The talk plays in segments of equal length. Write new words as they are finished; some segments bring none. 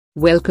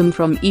Welcome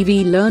from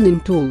EV Learning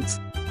Tools.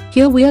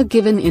 Here we are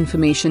given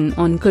information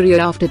on career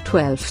after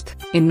 12th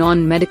in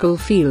non-medical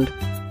field.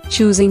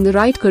 Choosing the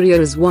right career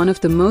is one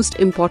of the most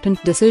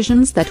important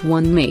decisions that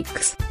one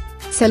makes.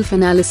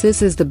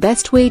 Self-analysis is the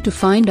best way to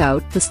find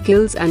out the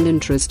skills and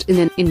interest in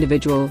an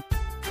individual.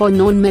 For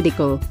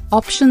non-medical,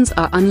 options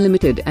are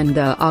unlimited and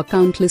there are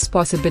countless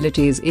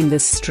possibilities in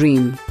this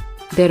stream.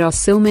 There are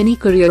so many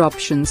career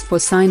options for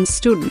science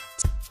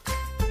students.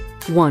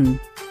 1.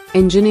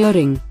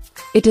 Engineering.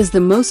 It is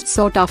the most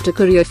sought-after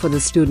career for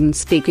the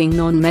students taking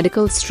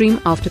non-medical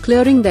stream after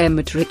clearing their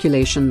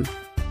matriculation.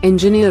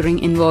 Engineering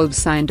involves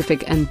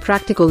scientific and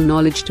practical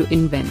knowledge to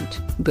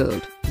invent,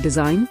 build,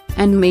 design,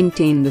 and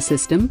maintain the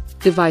system,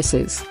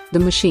 devices, the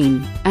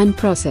machine, and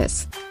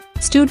process.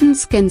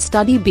 Students can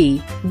study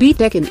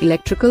B.Tech in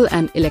electrical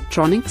and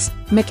electronics,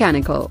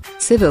 mechanical,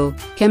 civil,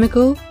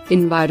 chemical,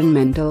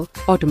 environmental,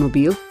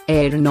 automobile,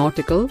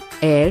 aeronautical,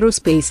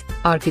 aerospace,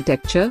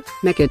 architecture,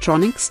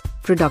 mechatronics,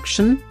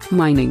 production,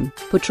 mining,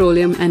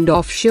 petroleum and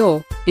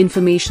offshore,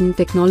 information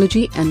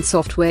technology and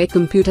software,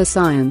 computer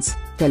science,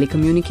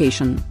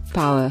 telecommunication,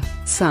 power,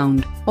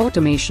 sound,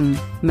 automation,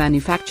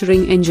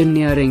 manufacturing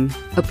engineering,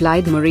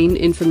 applied marine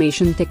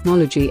information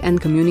technology and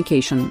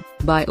communication,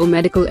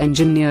 biomedical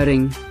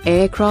engineering,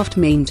 aircraft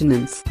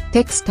maintenance,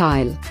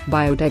 textile,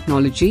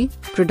 biotechnology,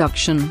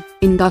 production,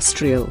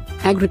 industrial,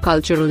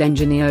 agricultural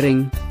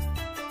engineering.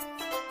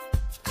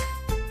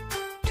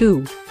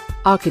 2.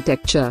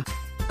 Architecture.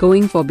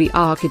 Going for B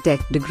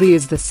Architect degree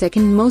is the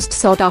second most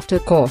sought-after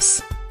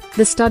course.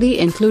 The study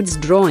includes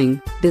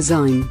drawing,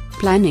 design,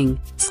 planning,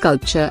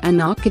 sculpture and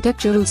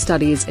architectural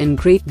studies in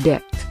great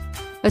depth.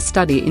 A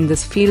study in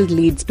this field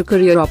leads to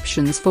career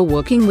options for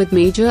working with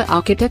major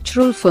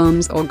architectural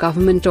firms or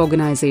government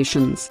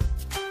organizations.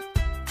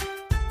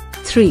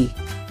 3.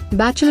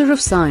 Bachelor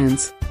of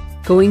Science.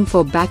 Going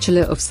for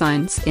Bachelor of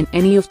Science in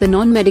any of the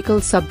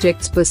non-medical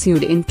subjects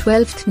pursued in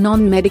 12th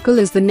non-medical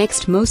is the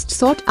next most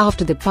sought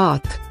after the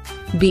path.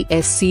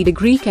 BSc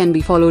degree can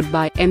be followed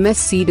by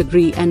MSc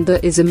degree and there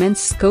is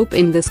immense scope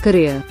in this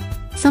career.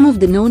 Some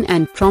of the known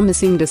and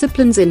promising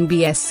disciplines in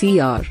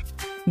BSc are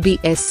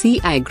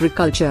BSc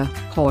Agriculture,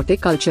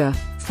 Horticulture,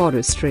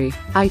 Forestry,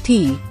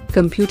 IT,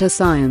 Computer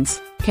Science,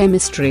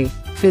 Chemistry,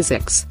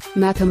 Physics,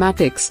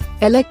 Mathematics,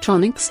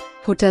 Electronics,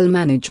 Hotel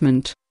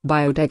Management,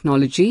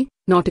 Biotechnology,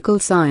 Nautical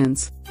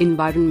Science,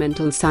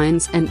 Environmental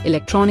Science and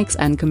Electronics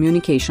and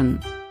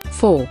Communication.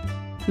 4.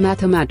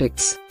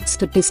 Mathematics,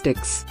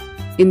 Statistics.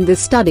 In this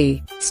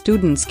study,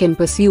 students can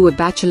pursue a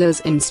bachelor's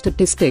in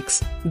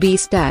statistics,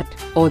 B.Stat,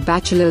 or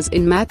bachelor's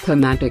in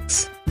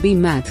mathematics,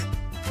 B.Math.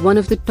 One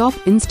of the top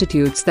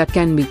institutes that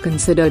can be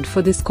considered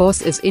for this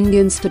course is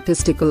Indian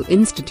Statistical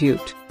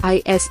Institute,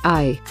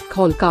 ISI,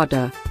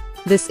 Kolkata.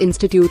 This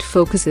institute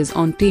focuses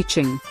on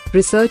teaching,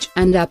 research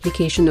and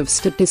application of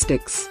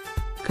statistics.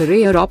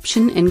 Career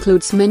option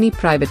includes many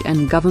private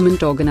and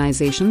government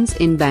organizations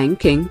in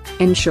banking,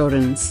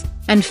 insurance,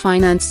 and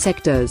finance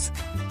sectors.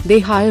 They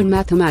hire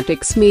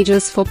mathematics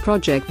majors for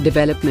project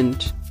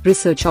development,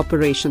 research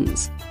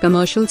operations,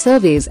 commercial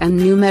surveys and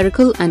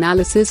numerical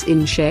analysis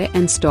in share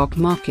and stock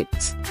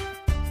markets.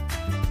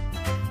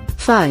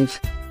 5.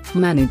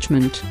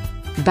 Management.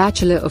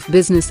 Bachelor of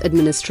Business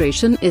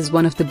Administration is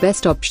one of the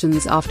best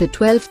options after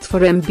 12th for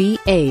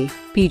MBA,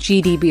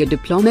 PGDBA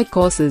diploma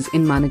courses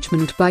in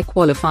management by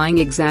qualifying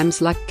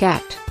exams like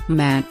CAT,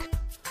 MAT.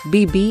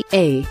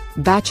 BBA,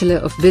 Bachelor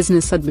of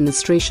Business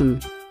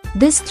Administration.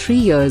 This 3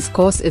 years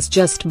course is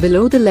just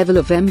below the level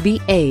of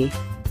MBA.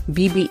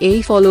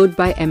 BBA followed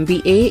by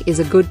MBA is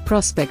a good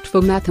prospect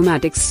for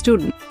mathematics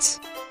students.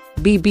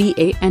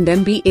 BBA and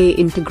MBA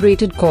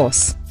integrated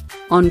course.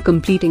 On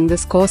completing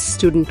this course,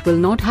 student will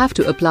not have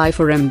to apply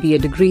for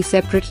MBA degree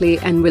separately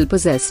and will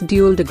possess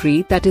dual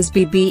degree, that is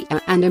BBA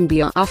and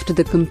MBA, after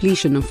the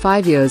completion of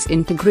 5 years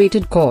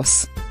integrated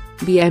course.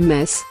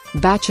 BMS,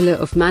 Bachelor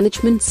of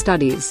Management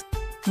Studies.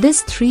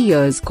 This 3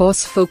 years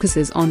course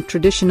focuses on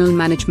traditional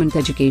management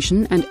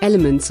education and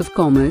elements of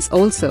commerce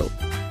also.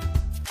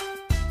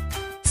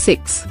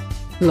 6.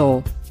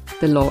 Law.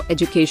 The law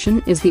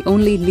education is the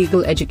only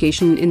legal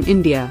education in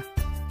India.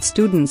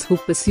 Students who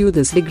pursue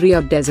this degree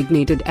are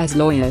designated as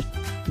lawyer.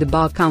 The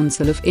Bar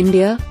Council of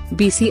India,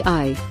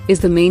 BCI, is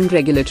the main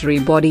regulatory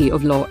body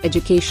of law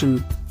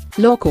education.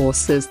 Law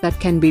courses that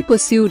can be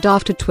pursued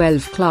after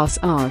 12th class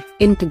are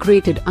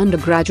integrated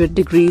undergraduate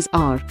degrees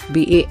are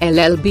BA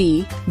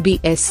LLB,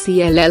 BSc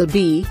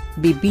LLB,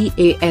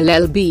 BBA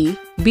LLB,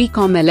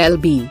 BCom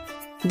LLB.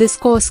 This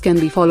course can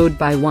be followed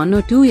by 1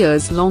 or 2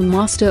 years long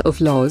Master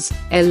of Laws,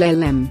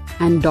 LLM,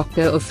 and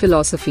Doctor of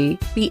Philosophy,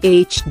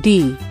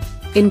 PhD.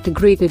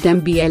 Integrated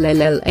MBA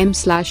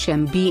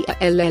LLM/MBA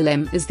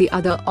LLM is the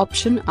other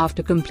option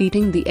after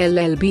completing the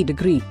LLB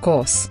degree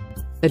course.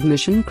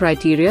 Admission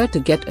criteria. To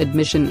get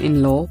admission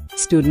in law,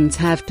 students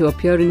have to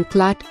appear in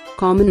CLAT,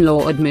 Common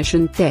Law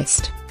Admission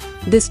Test.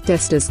 This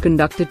test is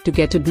conducted to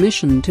get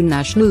admission to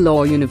national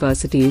law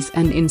universities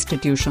and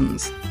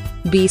institutions.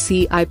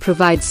 BCI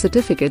provides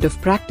certificate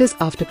of practice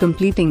after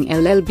completing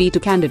LLB to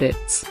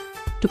candidates.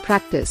 To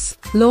practice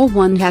law,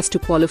 one has to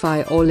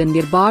qualify All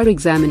India Bar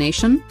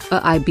Examination,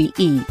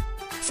 IBE.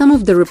 Some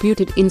of the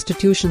reputed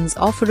institutions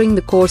offering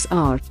the course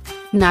are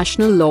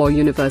National Law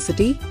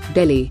University,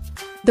 Delhi;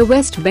 the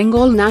West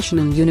Bengal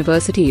National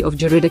University of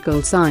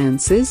Juridical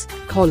Sciences,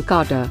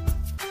 Kolkata.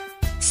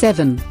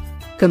 7.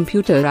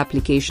 Computer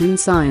Application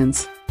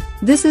Science.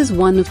 This is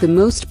one of the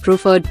most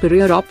preferred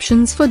career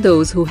options for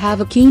those who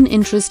have a keen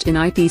interest in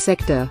IT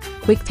sector,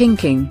 quick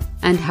thinking,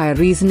 and high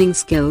reasoning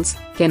skills,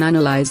 can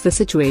analyze the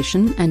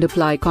situation and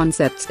apply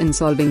concepts in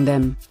solving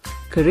them.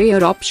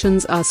 Career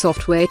options are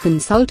software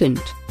consultant,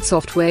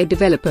 software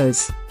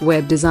developers,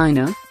 web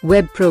designer,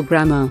 web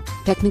programmer,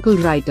 technical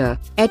writer,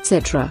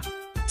 etc.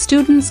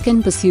 Students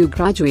can pursue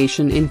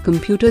graduation in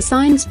Computer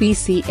Science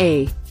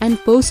 (BCA) and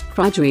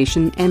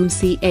post-graduation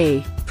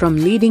 (MCA) from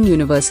leading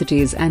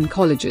universities and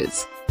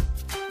colleges.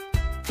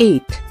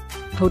 8.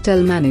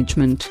 Hotel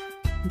Management.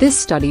 This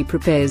study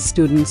prepares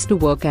students to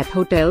work at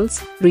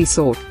hotels,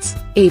 resorts,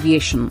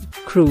 aviation,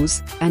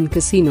 cruise, and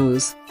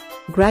casinos.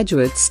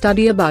 Graduates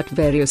study about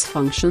various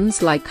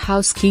functions like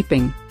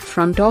housekeeping,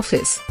 front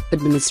office,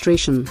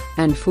 administration,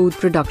 and food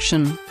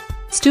production.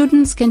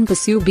 Students can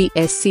pursue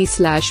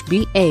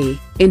BSc/BA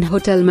in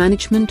Hotel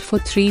Management for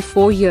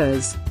 3-4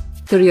 years.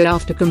 Career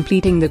after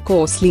completing the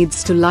course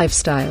leads to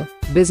lifestyle,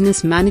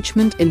 business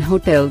management in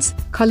hotels,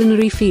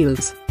 culinary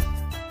fields.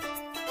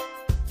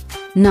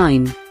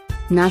 9.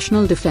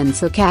 National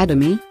Defence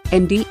Academy,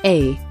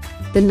 NDA.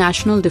 The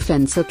National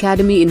Defence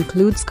Academy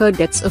includes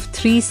cadets of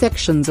 3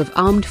 sections of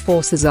Armed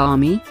Forces: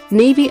 Army,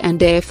 Navy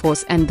and Air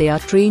Force, and they are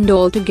trained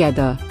all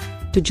together.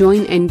 To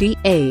join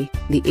NDA,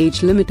 the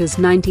age limit is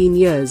 19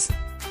 years.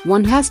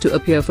 One has to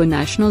appear for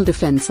National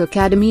Defence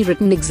Academy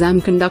written exam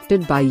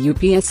conducted by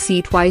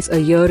UPSC twice a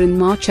year in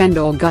March and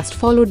August,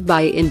 followed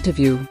by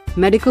interview,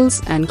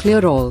 medicals and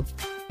clear all.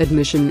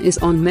 Admission is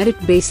on merit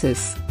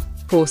basis.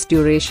 Course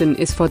duration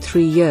is for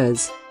 3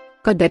 years.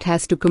 Cadet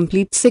has to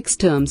complete 6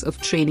 terms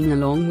of training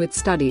along with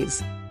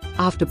studies.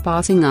 After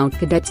passing out,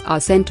 cadets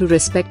are sent to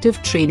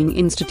respective training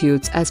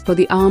institutes as per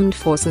the Armed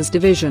Forces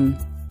Division.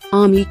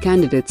 Army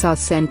candidates are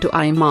sent to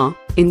IMA,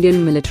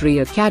 Indian Military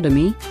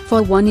Academy,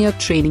 for 1-year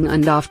training,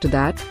 and after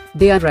that,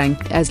 they are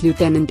ranked as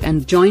lieutenant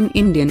and join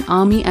Indian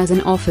Army as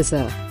an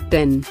officer.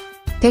 10.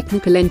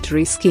 Technical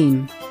Entry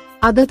Scheme.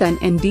 Other than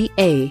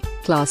NDA,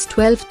 Class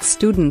 12th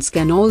students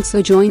can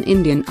also join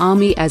Indian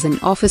Army as an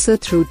officer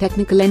through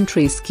Technical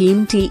Entry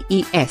Scheme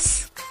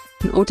 (TES).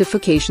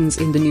 Notifications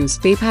in the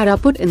newspaper are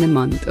put in the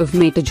month of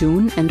May to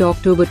June and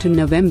October to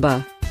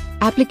November.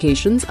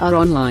 Applications are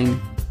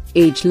online.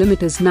 Age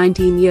limit is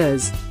 19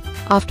 years.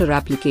 After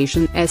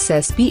application,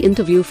 SSP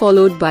interview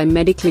followed by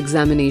medical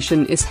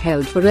examination is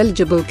held for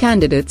eligible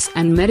candidates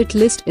and merit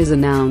list is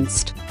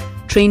announced.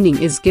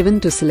 Training is given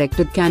to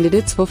selected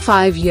candidates for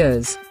 5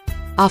 years.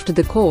 After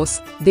the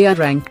course, they are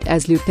ranked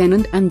as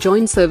lieutenant and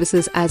join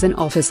services as an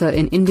officer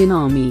in Indian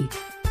Army.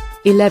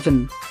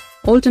 11.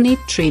 Alternate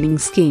Training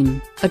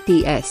Scheme,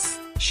 ATS,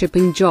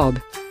 Shipping Job.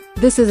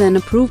 This is an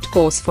approved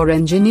course for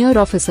Engineer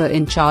Officer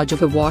in Charge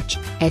of a Watch,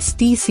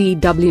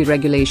 STCW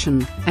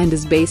regulation, and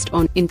is based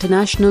on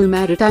International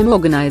Maritime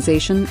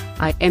Organization,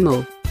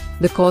 IMO.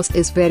 The course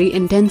is very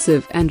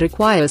intensive and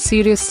requires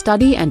serious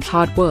study and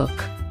hard work.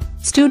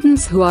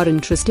 Students who are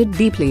interested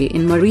deeply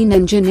in marine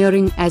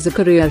engineering as a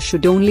career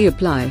should only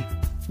apply.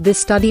 This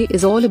study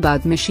is all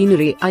about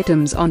machinery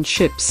items on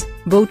ships,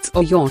 boats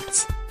or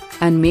yachts,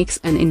 and makes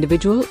an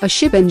individual a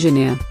ship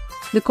engineer.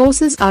 The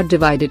courses are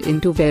divided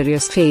into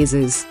various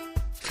phases.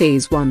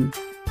 Phase 1.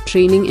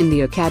 Training in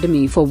the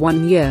academy for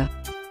 1 year.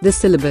 The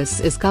syllabus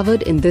is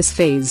covered in this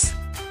phase.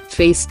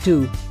 Phase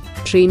 2.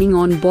 Training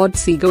on board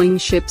seagoing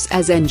ships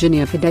as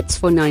engineer cadets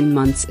for 9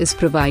 months is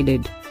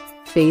provided.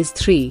 Phase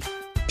 3.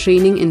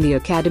 Training in the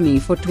academy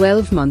for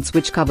 12 months,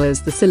 which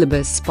covers the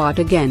syllabus part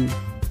again.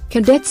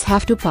 Cadets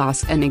have to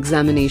pass an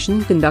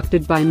examination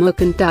conducted by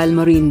Mercantile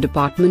Marine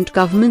Department,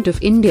 Government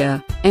of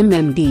India,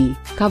 MMD,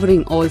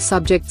 covering all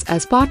subjects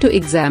as part of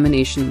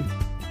examination.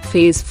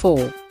 Phase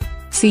 4.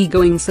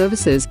 Seagoing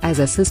services as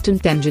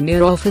Assistant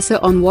Engineer Officer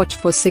on watch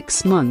for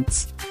 6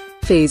 months.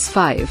 Phase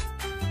 5.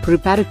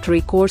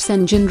 Preparatory course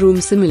Engine Room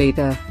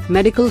Simulator,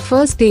 Medical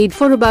First Aid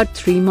for about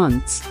 3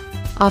 months.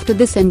 After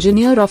this,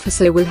 engineer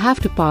officer will have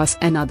to pass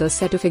another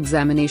set of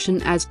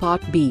examination as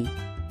Part B.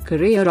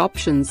 Career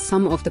options.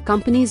 Some of the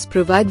companies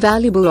provide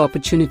valuable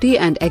opportunity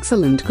and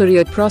excellent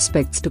career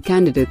prospects to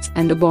candidates,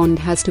 and a bond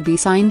has to be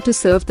signed to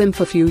serve them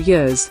for few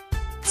years.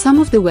 Some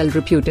of the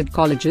well-reputed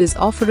colleges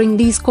offering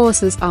these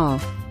courses are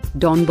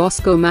Don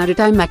Bosco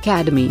Maritime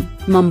Academy,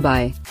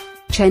 Mumbai;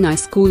 Chennai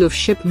School of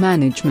Ship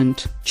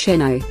Management,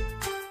 Chennai.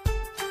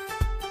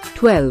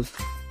 12.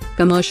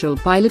 Commercial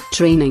Pilot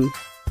Training.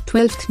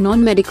 12th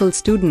non-medical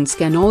students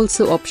can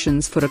also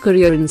options for a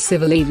career in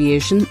civil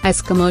aviation as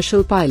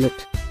commercial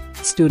pilot.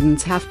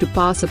 Students have to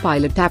pass a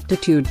pilot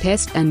aptitude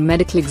test and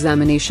medical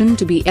examination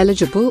to be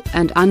eligible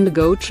and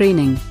undergo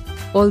training.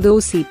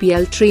 Although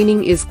CPL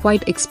training is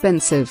quite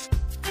expensive.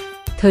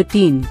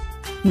 13.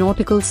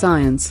 Nautical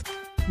Science.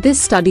 This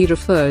study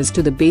refers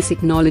to the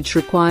basic knowledge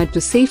required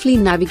to safely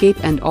navigate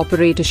and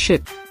operate a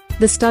ship.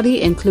 The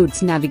study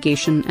includes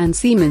navigation and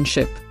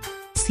seamanship.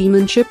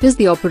 Seamanship is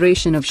the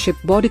operation of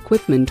shipboard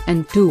equipment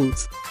and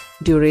tools.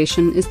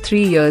 Duration is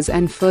 3 years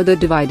and further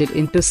divided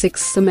into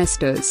 6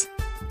 semesters.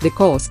 The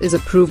course is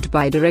approved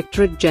by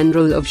Directorate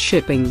General of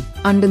Shipping,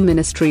 under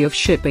Ministry of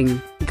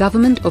Shipping,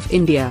 Government of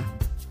India.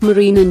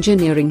 Marine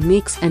engineering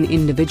makes an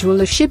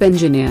individual a ship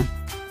engineer,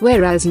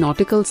 whereas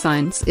nautical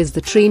science is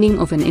the training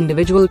of an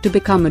individual to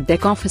become a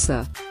deck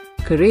officer.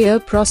 Career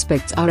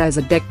prospects are as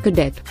a deck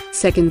cadet,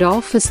 second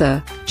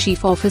officer,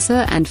 chief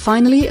officer and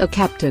finally a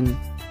captain.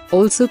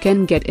 Also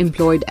can get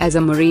employed as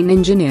a marine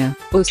engineer,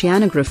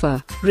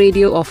 oceanographer,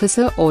 radio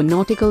officer or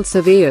nautical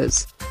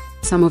surveyors.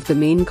 Some of the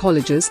main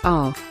colleges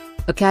are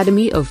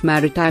Academy of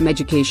Maritime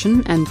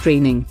Education and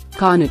Training,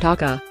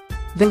 Karnataka.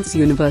 Wills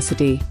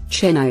University,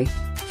 Chennai.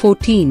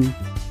 14.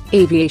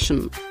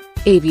 Aviation.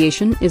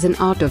 Aviation is an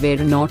art of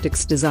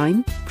aeronautics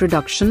design,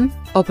 production,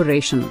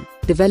 operation,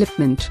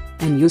 development,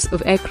 and use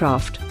of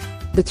aircraft.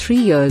 The 3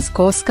 years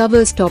course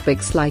covers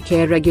topics like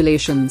air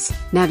regulations,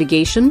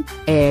 navigation,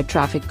 air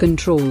traffic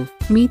control,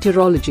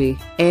 meteorology,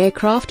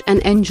 aircraft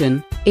and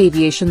engine,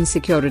 aviation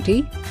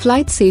security,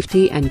 flight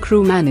safety and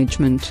crew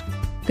management.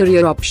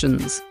 Career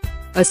options.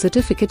 A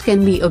certificate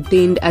can be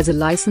obtained as a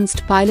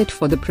licensed pilot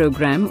for the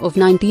program of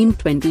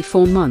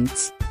 19-24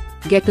 months.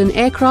 Get an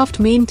aircraft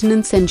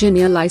maintenance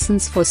engineer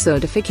license for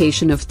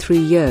certification of 3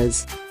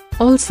 years.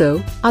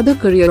 Also, other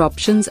career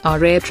options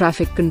are air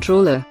traffic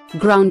controller,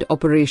 ground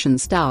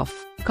operations staff,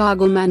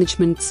 cargo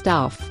management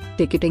staff,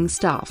 ticketing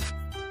staff.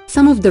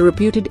 Some of the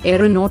reputed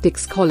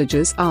aeronautics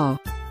colleges are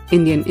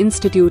Indian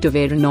Institute of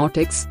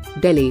Aeronautics,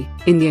 Delhi,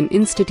 Indian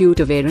Institute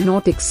of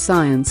Aeronautics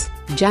Science,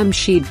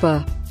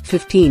 Jamshedpur.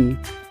 15.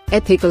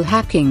 Ethical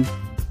hacking.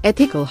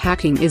 Ethical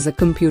hacking is a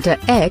computer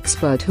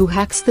expert who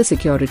hacks the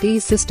security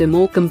system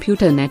or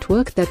computer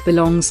network that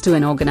belongs to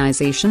an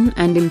organization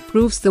and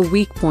improves the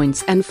weak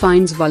points and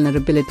finds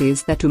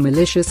vulnerabilities that a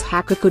malicious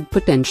hacker could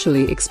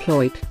potentially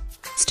exploit.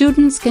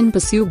 Students can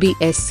pursue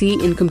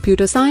BSc in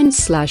Computer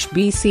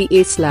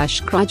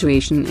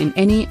Science/BCA/graduation in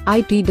any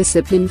IT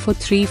discipline for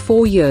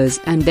 3-4 years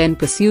and then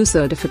pursue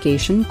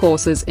certification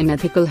courses in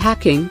ethical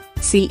hacking,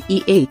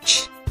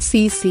 CEH,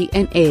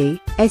 CCNA,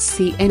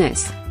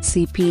 SCNS,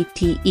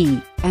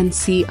 CPTE, and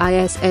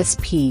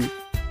CISSP.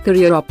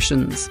 Career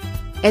options.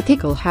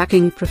 Ethical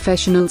hacking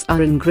professionals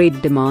are in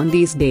great demand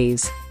these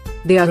days.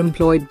 They are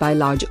employed by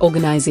large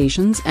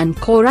organizations and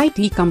core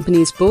IT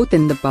companies both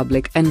in the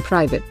public and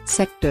private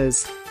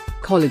sectors.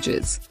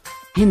 Colleges.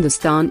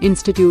 Hindustan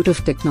Institute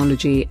of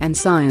Technology and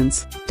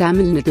Science,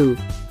 Tamil Nadu.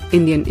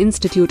 Indian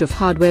Institute of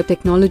Hardware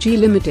Technology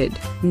Limited,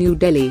 New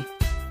Delhi.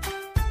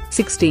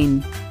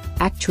 16.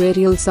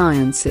 Actuarial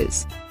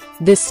Sciences.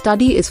 This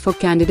study is for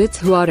candidates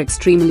who are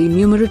extremely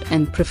numerate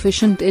and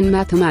proficient in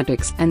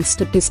mathematics and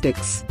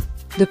statistics.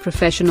 The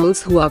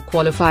professionals who are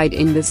qualified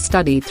in this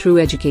study through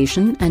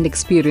education and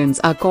experience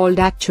are called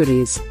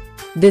actuaries.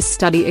 This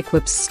study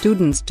equips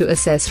students to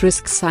assess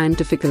risks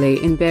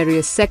scientifically in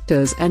various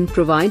sectors and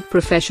provide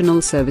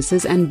professional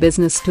services and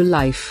business to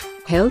life,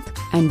 health,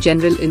 and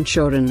general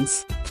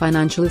insurance,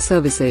 financial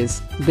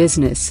services,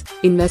 business,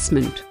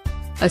 investment.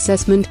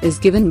 Assessment is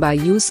given by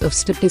use of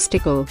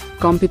statistical,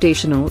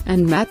 computational,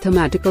 and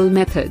mathematical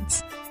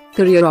methods.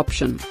 Career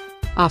option.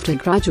 After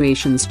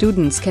graduation,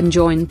 students can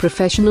join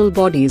professional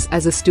bodies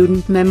as a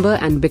student member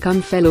and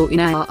become fellow in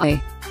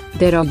IIA.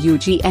 There are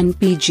UG and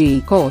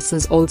PG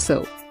courses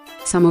also.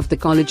 Some of the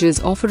colleges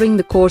offering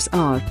the course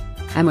are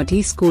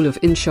Amity School of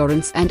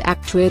Insurance and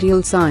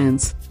Actuarial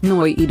Science,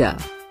 Noida.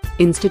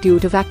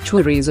 Institute of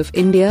Actuaries of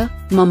India,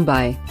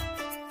 Mumbai.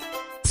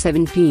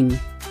 17.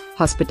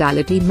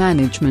 Hospitality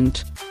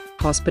Management.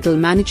 Hospital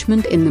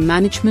management in the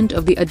management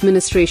of the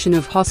administration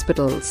of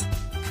hospitals.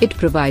 It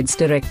provides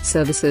direct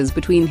services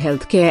between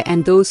healthcare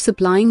and those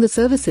supplying the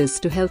services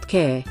to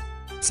healthcare.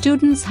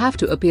 Students have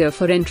to appear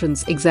for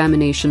entrance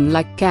examination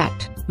like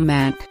CAT,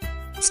 MAT.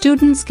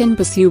 Students can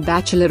pursue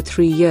Bachelor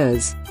 3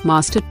 years,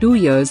 Master 2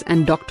 years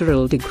and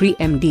doctoral degree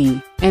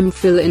MD,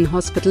 MPhil in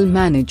hospital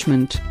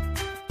management.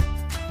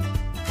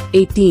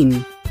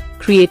 18.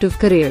 Creative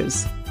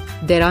careers.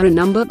 There are a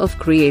number of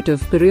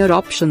creative career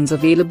options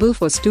available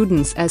for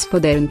students as per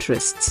their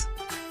interests.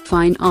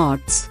 Fine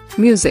arts,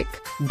 music,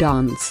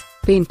 dance,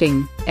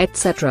 painting,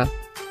 etc.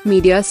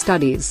 Media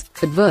studies,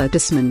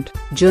 advertisement,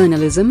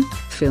 journalism,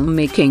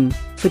 filmmaking,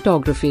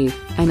 photography,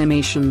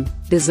 animation,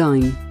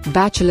 design.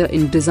 Bachelor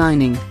in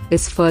designing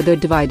is further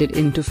divided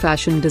into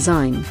fashion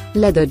design,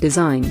 leather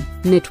design,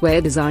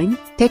 knitwear design,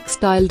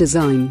 textile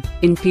design,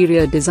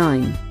 interior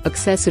design,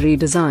 accessory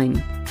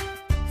design.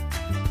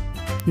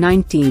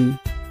 19.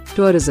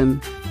 Tourism.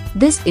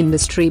 This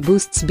industry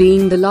boasts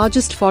being the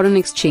largest foreign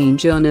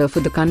exchange earner for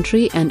the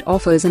country and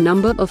offers a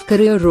number of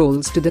career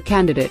roles to the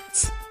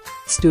candidates.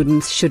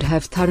 Students should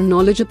have thorough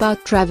knowledge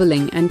about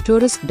traveling and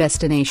tourist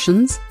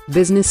destinations,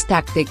 business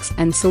tactics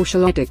and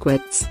social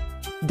etiquettes.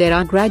 There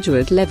are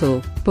graduate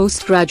level,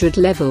 postgraduate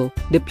level,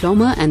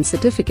 diploma and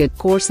certificate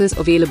courses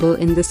available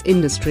in this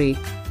industry.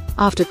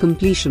 After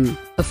completion,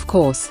 of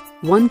course,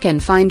 One can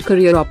find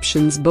career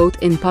options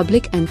both in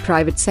public and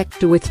private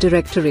sector with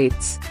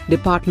directorates,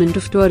 Department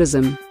of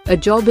Tourism, a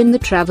job in the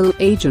travel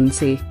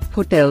agency,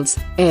 hotels,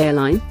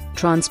 airline,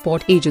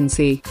 transport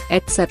agency,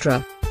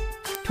 etc.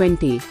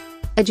 20.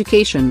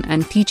 Education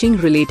and teaching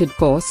related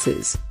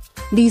courses.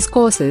 These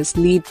courses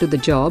lead to the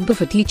job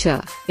of a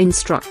teacher,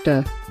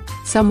 instructor.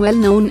 Some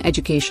well-known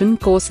education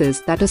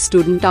courses that a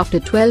student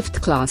after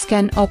 12th class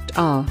can opt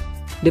are: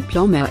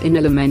 Diploma in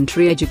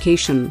Elementary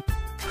Education,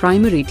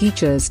 Primary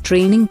Teachers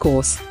Training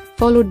Course,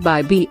 followed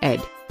by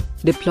B.Ed,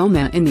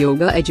 Diploma in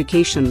Yoga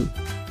Education,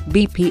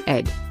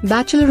 B.P.Ed,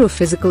 Bachelor of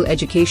Physical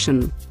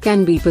Education,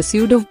 can be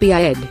pursued of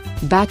B.Ed,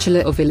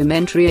 Bachelor of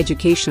Elementary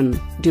Education,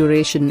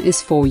 duration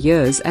is 4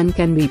 years and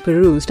can be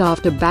perused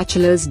after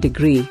bachelor's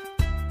degree.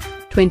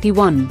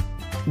 21.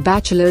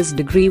 Bachelor's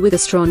degree with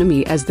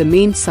astronomy as the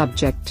main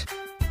subject.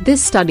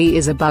 This study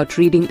is about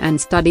reading and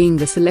studying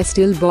the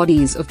celestial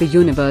bodies of the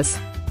universe.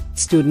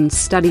 Students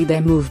study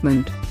their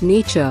movement,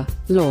 nature,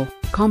 law,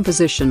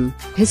 composition,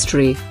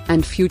 history,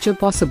 and future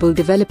possible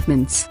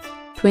developments.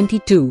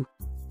 22.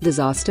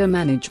 Disaster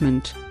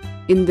management.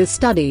 In this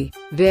study,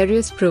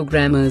 various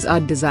programmers are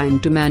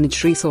designed to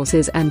manage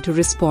resources and to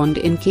respond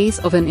in case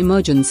of an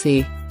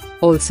emergency.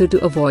 Also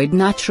to avoid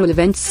natural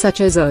events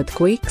such as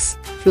earthquakes,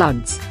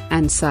 floods,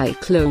 and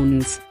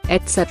cyclones,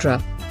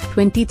 etc.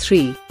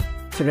 23.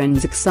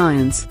 Forensic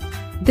science.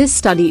 This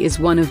study is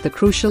one of the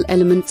crucial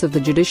elements of the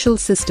judicial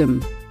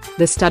system.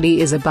 The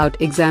study is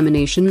about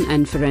examination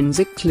and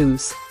forensic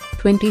clues.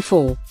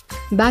 24.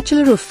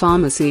 Bachelor of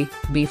Pharmacy,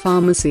 B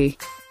Pharmacy.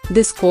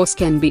 This course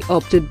can be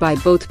opted by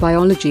both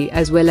biology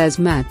as well as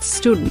maths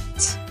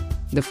students.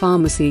 The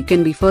pharmacy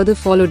can be further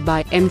followed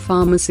by M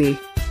Pharmacy.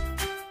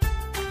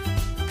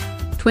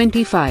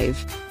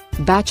 25.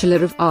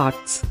 Bachelor of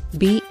Arts,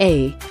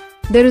 BA.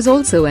 There is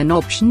also an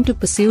option to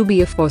pursue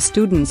BA for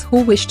students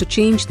who wish to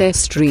change their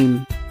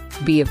stream.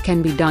 BA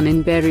can be done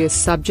in various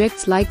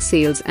subjects like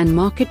sales and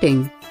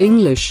marketing,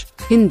 English,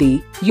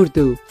 Hindi,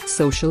 Urdu,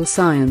 social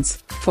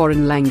science,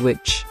 foreign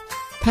language.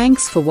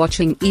 Thanks for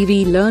watching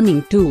EV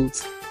Learning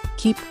Tools.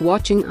 Keep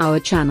watching our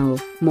channel.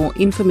 More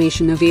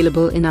information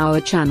available in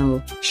our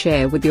channel.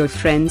 Share with your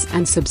friends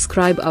and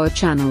subscribe our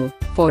channel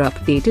for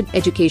updated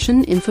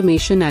education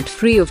information at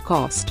free of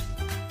cost.